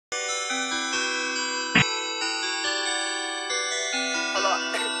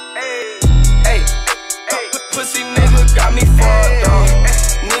Hey, pussy nigga got me fucked up.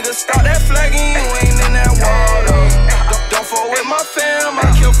 Nigga, stop that flagging, you ain't in that water. Don't fuck with my fam,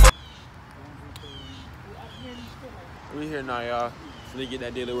 I kill for. We here now, y'all. So they get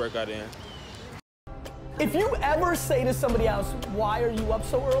that daily workout in. If you ever say to somebody else, why are you up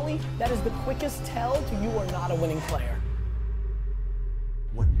so early? That is the quickest tell to you are not a winning player.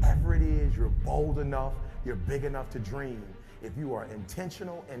 Whatever it is, you're bold enough, you're big enough to dream. If you are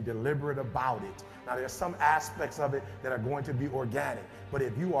intentional and deliberate about it. Now there's some aspects of it that are going to be organic, but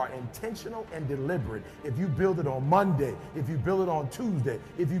if you are intentional and deliberate, if you build it on Monday, if you build it on Tuesday,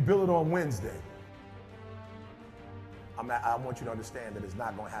 if you build it on Wednesday, I want you to understand that it's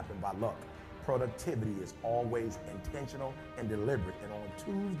not going to happen by luck. Productivity is always intentional and deliberate. And on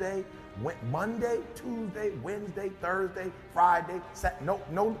Tuesday, Monday, Tuesday, Wednesday, Thursday, Friday, no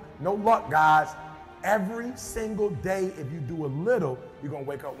luck, guys. Every single day, if you do a little, you're going to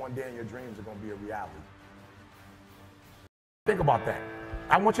wake up one day and your dreams are going to be a reality. Think about that.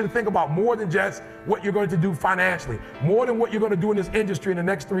 I want you to think about more than just what you're going to do financially, more than what you're going to do in this industry in the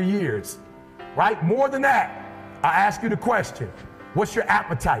next 3 years, right? More than that, I ask you the question, what's your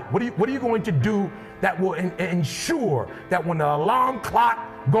appetite? What are you going to do that will ensure that when the alarm clock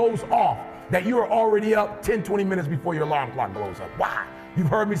goes off, that you are already up 10, 20 minutes before your alarm clock goes up? Why? You've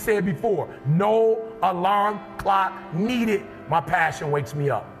heard me say it before. No alarm clock needed. My passion wakes me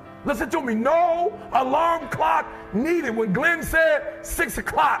up. Listen to me. No alarm clock needed. When Glenn said 6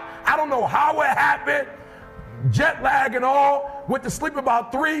 o'clock, I don't know how it happened, jet lag and all, went to sleep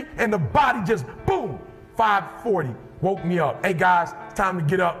about 3, and the body just, boom, 5:40, woke me up. Hey guys, it's time to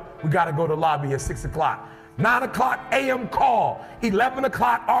get up. We got to go to the lobby at 6 o'clock. 9 o'clock a.m. call, 11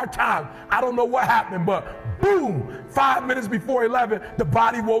 o'clock our time. I don't know what happened, but boom, 5 minutes before 11, the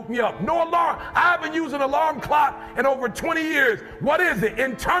body woke me up. No alarm. I haven't used an alarm clock in over 20 years. What is it?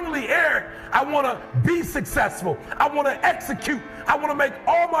 Internally, Eric, I want to be successful. I want to execute. I want to make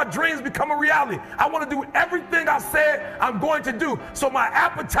all my dreams become a reality. I want to do everything I said I'm going to do. So my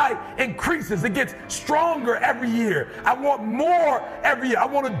appetite increases. It gets stronger every year. I want more every year. I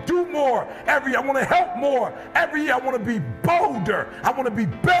want to do more every year. I want to help more every year. I want to be bolder. I want to be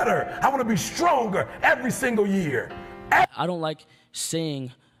better. I want to be stronger every single year. I don't like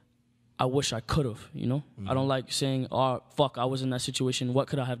saying, I wish I could have, you know? I don't like saying, oh, fuck, I was in that situation. What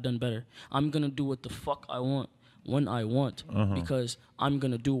could I have done better? I'm going to do what the fuck I want when I want because I'm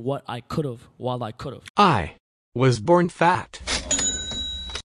going to do what I could have while I could have. I was born fat.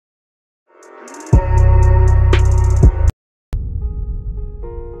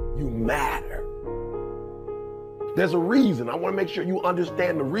 You matter. There's a reason. I want to make sure you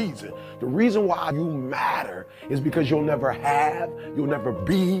understand the reason. The reason why you matter is because you'll never have, you'll never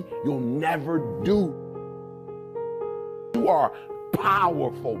be, you'll never do. You are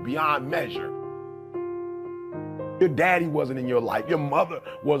powerful beyond measure. Your daddy wasn't in your life. Your mother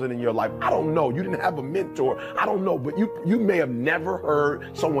wasn't in your life. I don't know. You didn't have a mentor. I don't know. But you may have never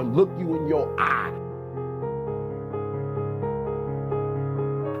heard someone look you in your eye,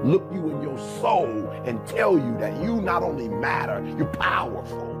 look you in your soul and tell you that you not only matter, you're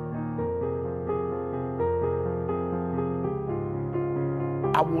powerful.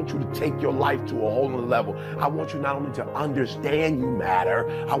 I want you to take your life to a whole nother level. I want you not only to understand you matter,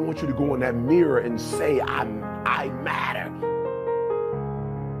 I want you to go in that mirror and say, I matter.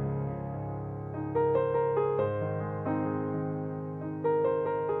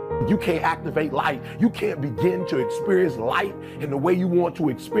 You can't activate light. You can't begin to experience light in the way you want to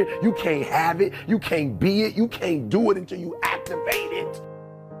experience. You can't have it. You can't be it. You can't do it until you activate it.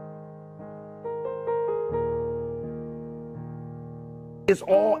 It's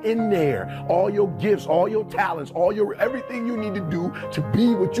all in there. All your gifts, all your talents, everything you need to do to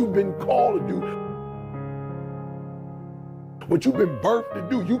be what you've been called to do. What you've been birthed to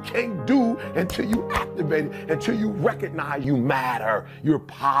do, you can't do until you activate it, until you recognize you matter. You're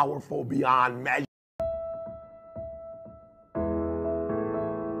powerful beyond measure.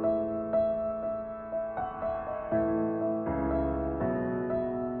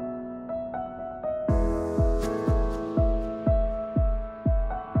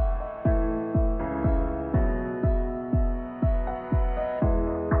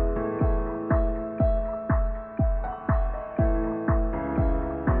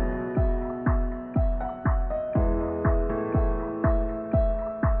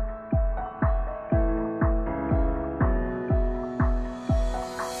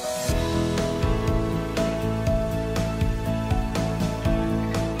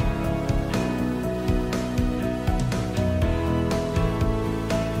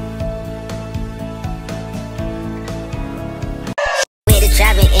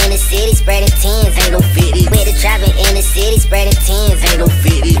 city, spreading tens, ain't no 50. With the trapping in the city, spreading tens, ain't no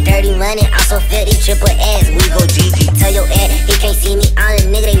 50. Dirty money, also 50, triple S, we go GG. Tell your ass, he can't see me, I'm the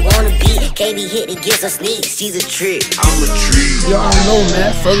nigga they wanna be. KB hit to get some sneaks, she's a trick, I'm a trick. Yo, I don't know,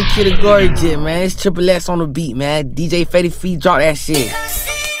 man. Soldier Kid and Glory Jet, man. It's triple S on the beat, man. DJ Fetty Feet, drop that shit.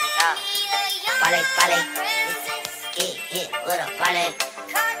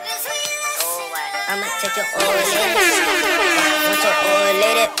 I'ma take your old lady. Want your old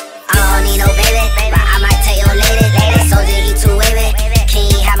lady? I don't need no baby, but I might take your lady. Soldier, he too wavy. Can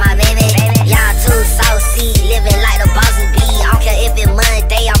you have my baby? Y'all too saucy, living like the bosses be. I don't care if it's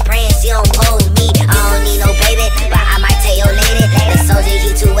Monday, I'm praying she don't hold me. I don't need no baby, but I might take your lady. Soldier,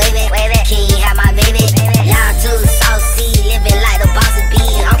 he too wavy. Can you have my baby? Y'all too saucy, living like the bosses be.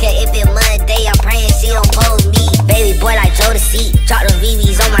 I don't care if it's Monday, I'm praying she don't hold me. Baby boy like Joe the seat, drop the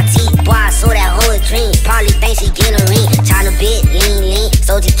VVs on my teeth. Boy, I saw that whole dream. Probably think she get a ring. China bit, lean.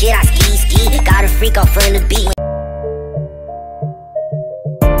 Soldier Kid, I ski. Got a freak off from the beat.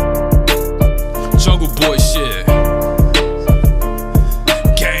 Jungle boy shit.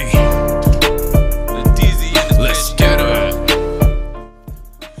 Gang. Let's get her.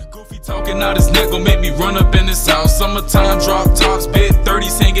 Goofy talking out his neck gon' make me run up in this house. Summertime drop tops, big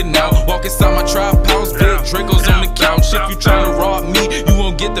 30s hanging out. Walk inside my trap house, big Dracos on the couch. If you tryna rob me, you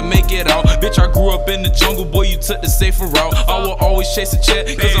won't get to make it out. Bitch, I grew up in the jungle, boy, you took the safer route. I will always chase a check,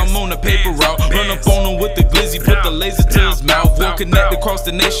 cause I'm on the paper route. Run up on him with the glizzy, put the laser to his mouth. We'll connect across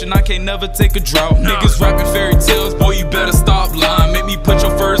the nation, I can't never take a drought. Niggas rapping fairy tales, boy, you better stop lying. Make me put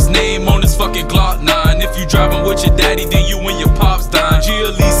your first name on this fucking Glock 9. If you driving with your daddy, then you and your pops dying.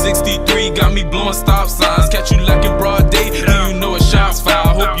 GLE 63 got me blowing stop signs. Catch you like in broad day, then you know a shot's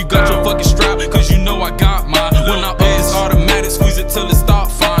foul. Hope you got your fucking strap, cause you know I got mine. When I up this automatic, squeeze it till it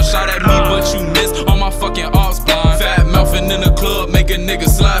stop fine. Shot at me, but you missed on my fucking ops blind. Fat mouthing in the club, make a nigga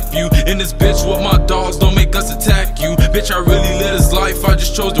slap you. In this bitch with my dogs, don't make us attack you. Bitch, I really live this life, I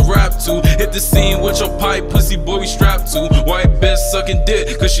just chose to rap to. Hit the scene with your pipe, pussy boy, we strapped to. White bitch sucking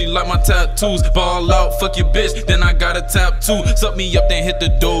dick, cause she like my tattoos. Ball out, fuck your bitch, then I got a tap too. Suck me up, then hit the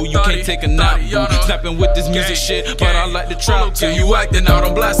door, you can't take a nap, boo. Snapping with this music shit, but I like the trap too. You acting out,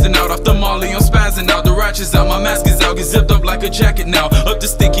 I'm blasting out, off the molly, I'm spazzing out. The ratchets out, my mask is out, get zipped up like a jacket now. Up the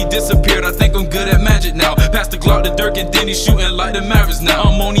stick, he disappeared, I think I'm good at magic now. Pass the Glock to Dirk and then he's shooting like the Mavericks now.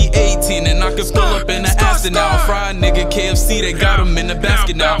 I'm only 18 and I can pull up in the Aston now. Fried nigga KFC, they got him in the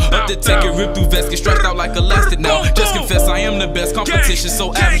basket now. Up the ticket, rip through vest, get stretched out like elastic now. Just confess I am the best, competition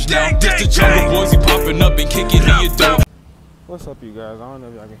so average now. This the jungle boys, he popping up and kicking in your door. What's up, you guys? I don't know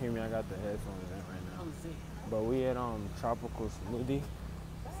if y'all can hear me. I got the headphones in right now. But we at Tropical Smoothie.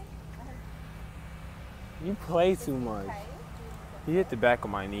 You play too much. You hit the back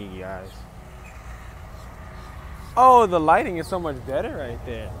of my knee, guys. Oh, the lighting is so much better right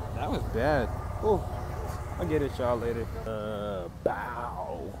there. That was bad. Ooh. I'll get it y'all later.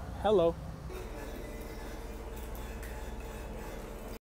 Bow. Hello.